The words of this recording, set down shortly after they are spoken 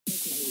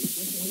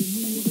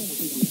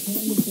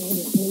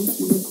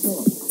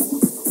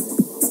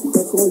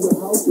That's all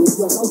your house is.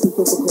 Your house is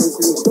just a place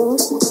for your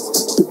stuff.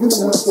 If you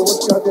didn't have so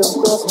much goddamn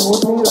stuff, you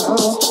wouldn't need a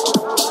house.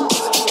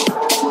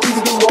 You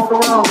could just walk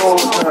around all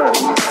the time.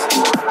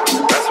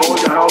 That's all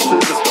your house is.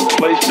 It's a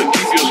place to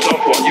keep your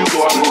stuff while you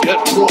go out and get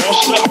more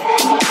stuff.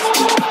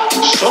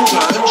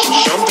 Sometimes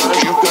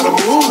you've got to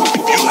move.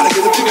 You got to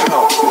get a bigger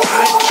house.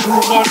 Why? Too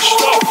much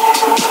stuff.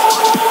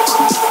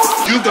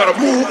 You got to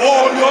move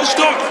all your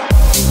stuff.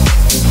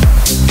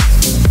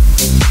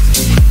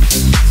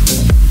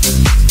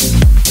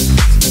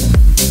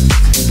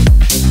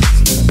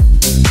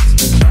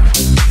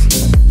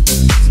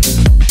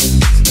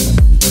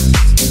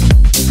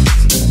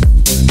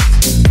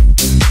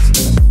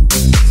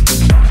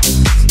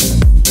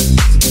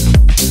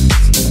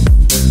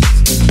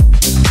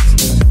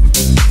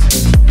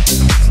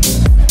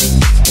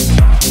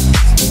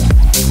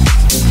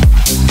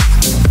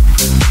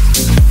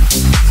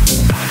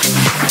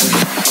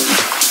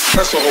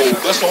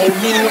 That's the whole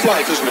meaning of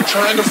life, isn't it?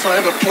 Trying to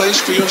find a place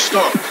for your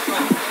stuff.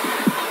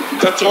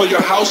 That's all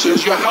your house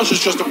is. Your house is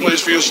just a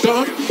place for your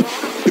stuff.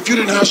 If you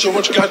didn't have so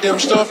much goddamn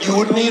stuff, you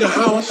wouldn't need a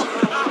house.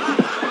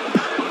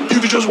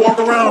 You could just walk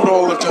around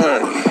all the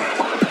time.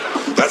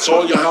 That's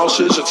all your house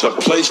is. It's a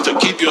place to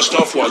keep your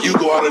stuff while you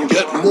go out and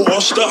get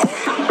more stuff.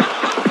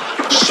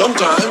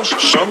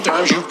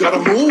 Sometimes you've got to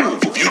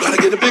move. You got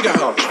to get a bigger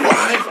house.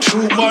 Why?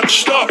 Too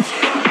much stuff.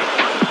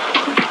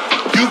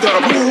 You got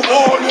to move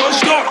all your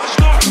stuff.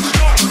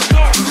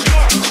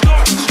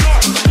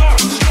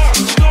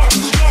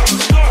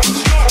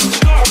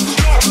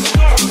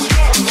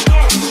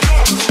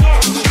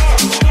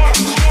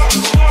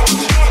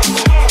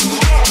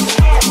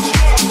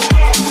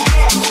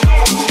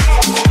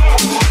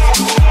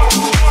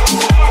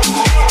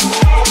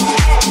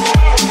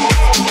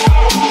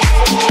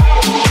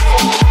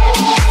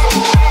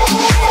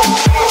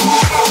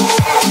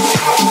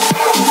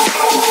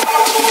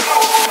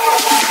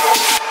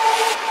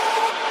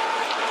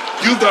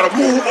 You gotta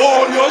move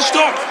all your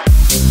stuff.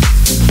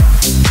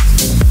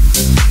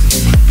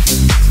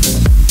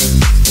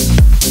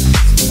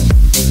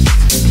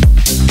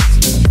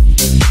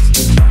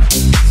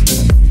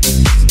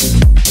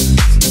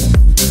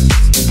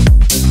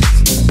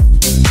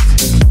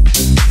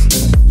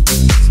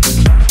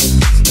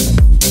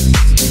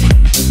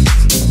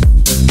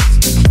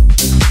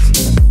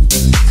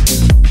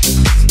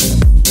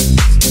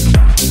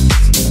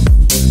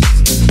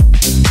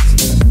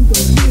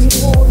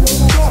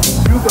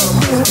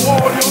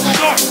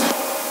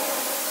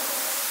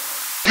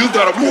 You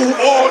gotta move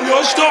all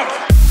your stuff.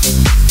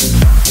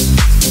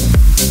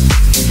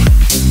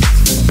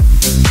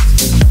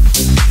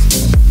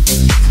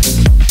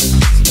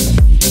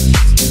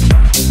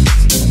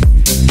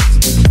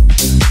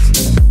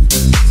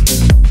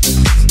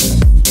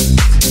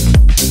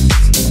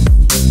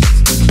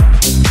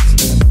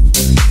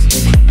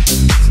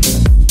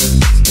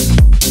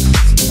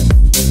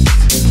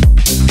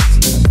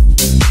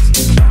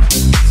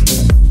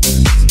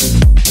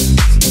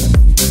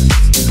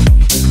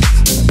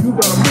 You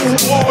gotta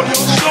move all your